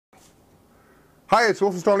Hi, it's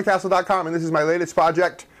Wolf from StonelyCastle.com, and this is my latest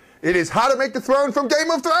project. It is how to make the throne from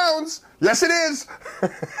Game of Thrones. Yes, it is.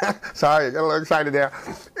 Sorry, I got a little excited there.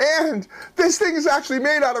 And this thing is actually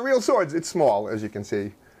made out of real swords. It's small, as you can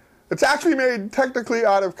see. It's actually made technically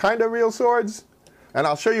out of kind of real swords. And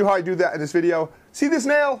I'll show you how I do that in this video. See this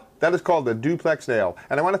nail? That is called the duplex nail.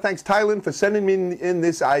 And I want to thank Thailand for sending me in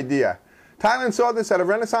this idea. Thailand saw this at a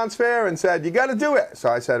Renaissance fair and said, you got to do it. So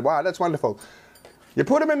I said, wow, that's wonderful. You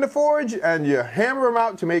put them in the forge and you hammer them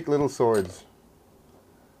out to make little swords.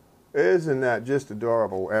 Isn't that just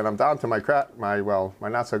adorable? And I'm down to my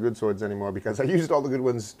not so good swords anymore because I used all the good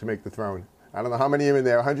ones to make the throne. I don't know how many are in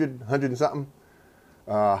there, 100 and something?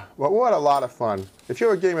 Well, what a lot of fun. If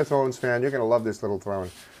you're a Game of Thrones fan, you're going to love this little throne.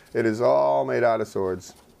 It is all made out of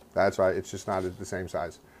swords. That's right, it's just not the same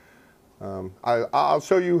size. I'll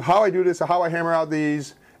show you how I do this, how I hammer out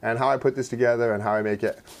these, and how I put this together and how I make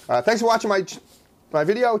it. Thanks for watching my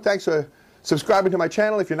video. Thanks for subscribing to my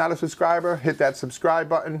channel. If you're not a subscriber, hit that subscribe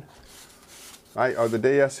button. Right, the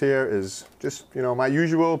DS here is just, you know, my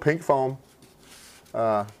usual pink foam.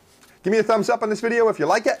 Give me a thumbs up on this video if you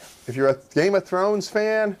like it. If you're a Game of Thrones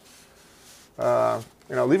fan, you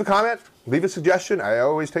know, leave a comment, leave a suggestion. I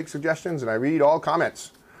always take suggestions and I read all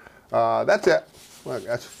comments. That's it. Look,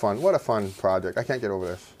 that's fun. What a fun project. I can't get over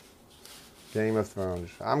this. Game of Thrones.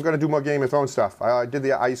 I'm going to do more Game of Thrones stuff. I did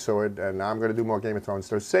the ice sword, and I'm going to do more Game of Thrones.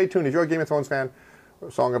 So stay tuned. If you're a Game of Thrones fan,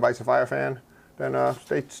 or Song of Ice and Fire fan, then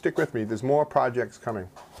stick with me. There's more projects coming.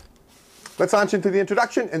 Let's launch into the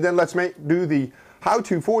introduction, and then let's do the how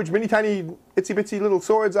to forge mini tiny itsy bitsy little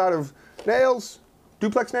swords out of nails,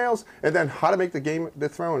 duplex nails, and then how to make the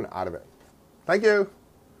throne out of it. Thank you.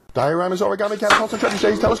 Dioramas, origami, catapults, and treasure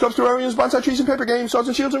stays, telescopes, terrariums, bonsai trees, and paper games, swords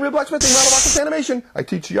and shields, and real blacksmithing, model boxes, animation. I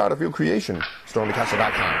teach the art of real creation.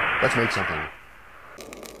 StonelyCastle.com. Let's make something.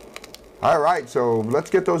 All right, so let's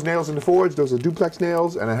get those nails in the forge. Those are duplex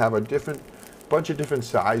nails, and I have a bunch of different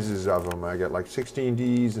sizes of them. I get like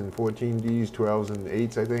 16Ds and 14Ds, 12s and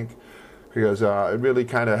 8s, I think, because it really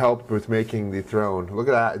kind of helped with making the throne. Look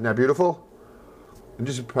at that. Isn't that beautiful? And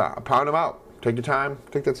just pound them out. Take your time.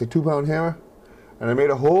 I think that's a 2-pound hammer. And I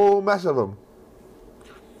made a whole mess of them.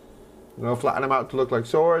 You know, flatten them out to look like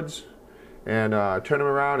swords, and turn them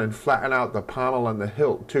around and flatten out the pommel and the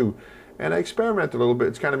hilt too. And I experimented a little bit.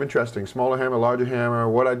 It's kind of interesting. Smaller hammer, larger hammer,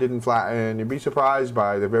 what I didn't flatten. You'd be surprised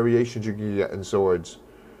by the variations you can get in swords.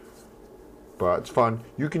 But it's fun.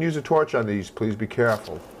 You can use a torch on these. Please be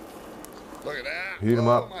careful. Look at that. Heat them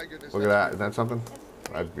up. My goodness, look at that. Isn't that something?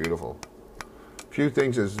 That's beautiful. Few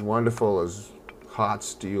things as wonderful as hot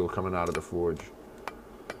steel coming out of the forge.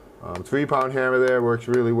 3-pound hammer there works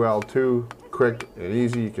really well too. Quick and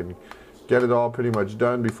easy. You can get it all pretty much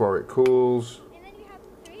done before it cools. And then you have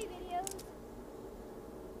 3 videos.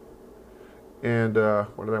 And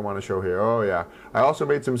what did I want to show here? Oh yeah, I also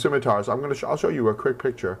made some scimitars. I'll show you a quick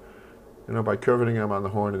picture. You know, by curveting them on the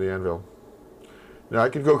horn of the anvil. Now I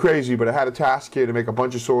could go crazy, but I had a task here to make a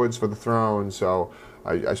bunch of swords for the throne, so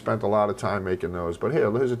I spent a lot of time making those. But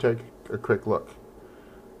here, here's a quick look.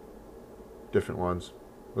 Different ones.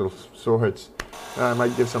 Little swords. I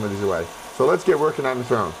might give some of these away. So let's get working on the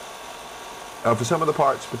throne. For some of the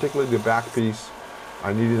parts, particularly the back piece,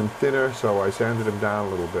 I needed them thinner, so I sanded them down a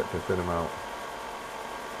little bit to thin them out.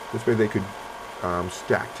 This way they could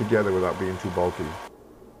stack together without being too bulky.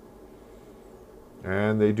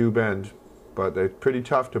 And they do bend, but they're pretty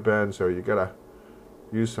tough to bend, so you gotta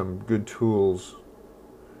use some good tools.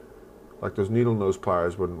 Like those needle nose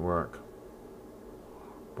pliers wouldn't work.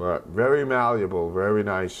 But very malleable, very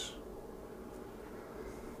nice.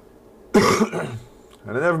 And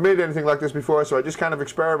I never made anything like this before, so I just kind of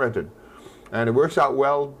experimented. And it works out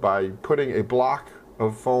well by putting a block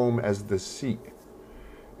of foam as the seat.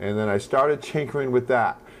 And then I started tinkering with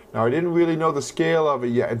that. Now I didn't really know the scale of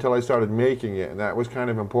it yet until I started making it, and that was kind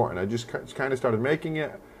of important. I just kind of started making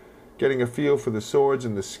it, getting a feel for the swords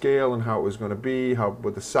and the scale and how it was going to be,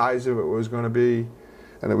 what the size of it was going to be.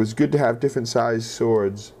 And it was good to have different size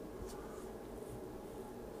swords.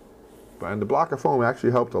 And the block of foam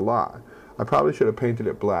actually helped a lot. I probably should have painted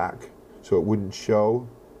it black so it wouldn't show,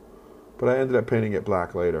 but I ended up painting it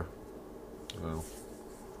black later. Well,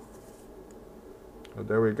 but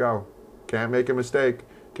there we go. Can't make a mistake.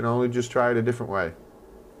 Can only just try it a different way.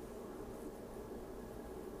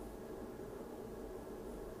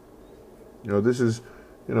 You know, this is,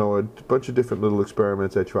 you know, a bunch of different little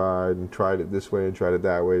experiments I tried, and tried it this way and tried it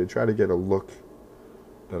that way to try to get a look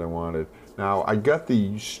that I wanted. Now I got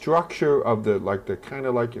the structure of the kind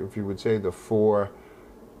of like, if you would say, the 4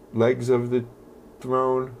 legs of the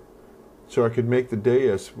throne, so I could make the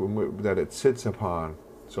dais that it sits upon.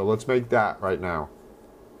 So let's make that right now.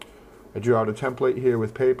 I drew out a template here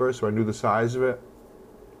with paper so I knew the size of it.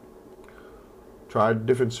 Tried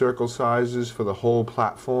different circle sizes for the whole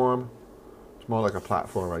platform. It's more like a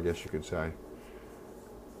platform, I guess you could say.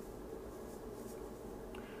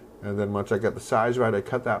 And then once I got the size right, I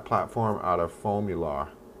cut that platform out of Foamular.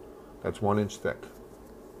 That's 1 inch thick.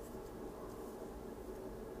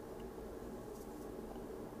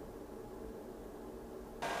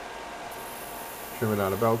 Trim it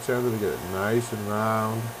on a belt sander to get it nice and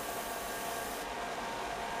round.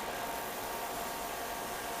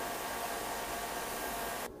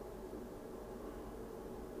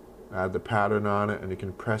 Add the pattern on it, and you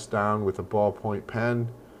can press down with a ballpoint pen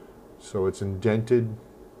so it's indented.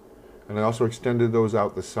 And I also extended those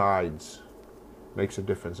out the sides. Makes a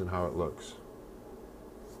difference in how it looks.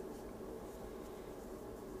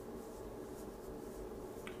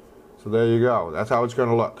 So there you go. That's how it's going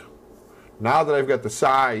to look. Now that I've got the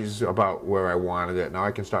size about where I wanted it, now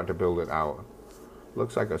I can start to build it out.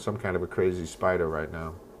 Looks like some kind of a crazy spider right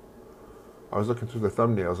now. I was looking through the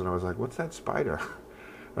thumbnails and I was like, what's that spider?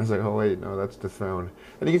 I was like, oh wait, no, that's the throne.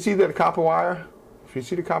 And you can see that copper wire. If you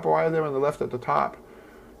see the copper wire there on the left at the top,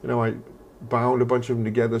 you know, I bound a bunch of them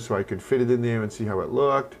together so I could fit it in there and see how it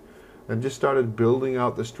looked, and just started building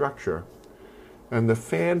out the structure. And the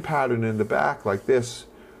fan pattern in the back, like this,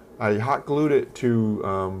 I hot glued it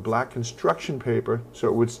to black construction paper so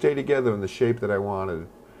it would stay together in the shape that I wanted,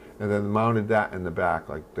 and then mounted that in the back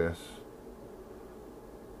like this,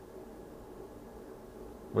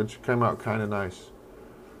 which came out kind of nice.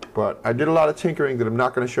 But I did a lot of tinkering that I'm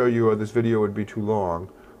not going to show you, or this video would be too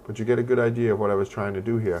long, but you get a good idea of what I was trying to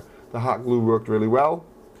do here. The hot glue worked really well,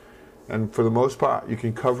 and for the most part you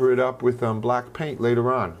can cover it up with black paint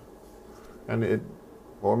later on, and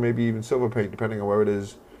or maybe even silver paint depending on where it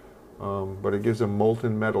is, but it gives a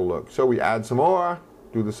molten metal look. So we add some more,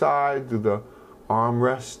 do the side, do the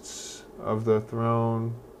armrests of the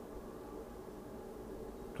throne.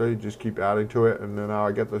 So you just keep adding to it, and then now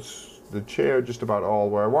I get the chair just about all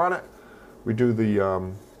where I want it. We do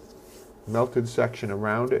the melted section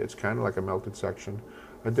around it. It's kind of like a melted section.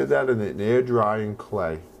 I did that in an air drying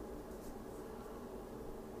clay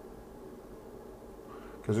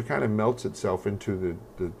because it kind of melts itself into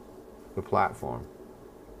the platform.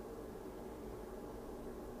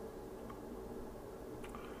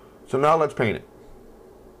 So now let's paint it.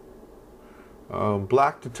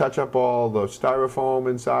 Black to touch up all the styrofoam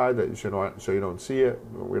inside that so you don't see it.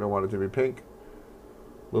 We don't want it to be pink.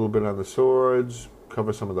 A little bit on the swords.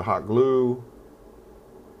 Cover some of the hot glue.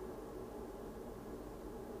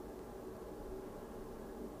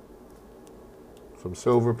 Some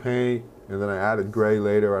silver paint, and then I added gray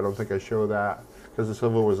later. I don't think I show that because the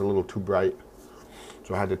silver was a little too bright,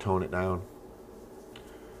 so I had to tone it down.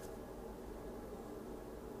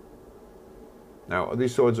 Now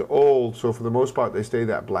these swords are old, so for the most part they stay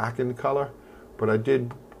that blackened color, but I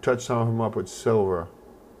did touch some of them up with silver,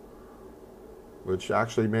 which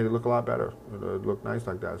actually made it look a lot better. It looked nice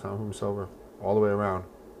like that. Some of them silver all the way around.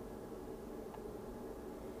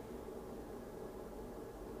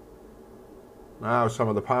 Now some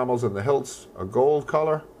of the pommels and the hilts are gold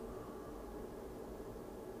color.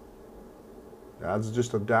 Adds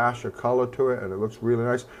just a dash of color to it, and it looks really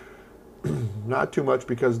nice. Not too much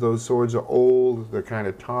because those swords are old, they're kind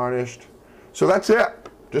of tarnished. So that's it,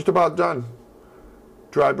 just about done.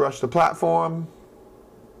 Dry brush the platform,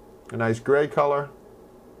 a nice gray color.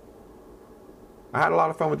 I had a lot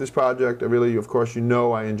of fun with this project. I really, of course, you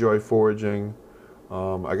know I enjoy foraging.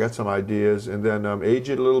 I got some ideas, and then age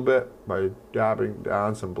it a little bit by dabbing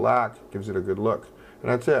down some black, gives it a good look.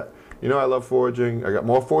 And that's it. You know I love foraging. I got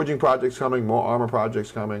more foraging projects coming, more armor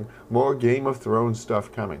projects coming, more Game of Thrones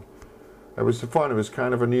stuff coming. It was fun. It was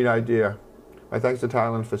kind of a neat idea. My thanks to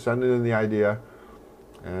Thailand for sending in the idea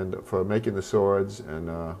and for making the swords, and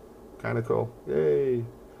kind of cool. Yay!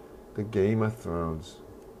 The Game of Thrones.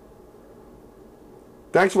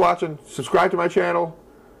 Thanks for watching. Subscribe to my channel.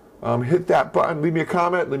 Hit that button. Leave me a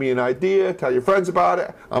comment. Leave me an idea. Tell your friends about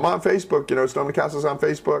it. I'm on Facebook. You know, Storming Castle's on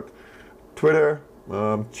Facebook, Twitter.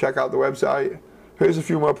 Check out the website. Here's a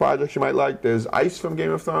few more projects you might like. There's Ice from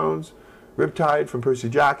Game of Thrones, Riptide from Percy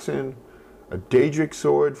Jackson, a Daedric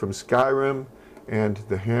sword from Skyrim, and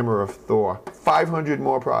the Hammer of Thor. 500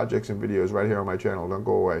 more projects and videos right here on my channel. Don't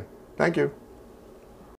go away. Thank you.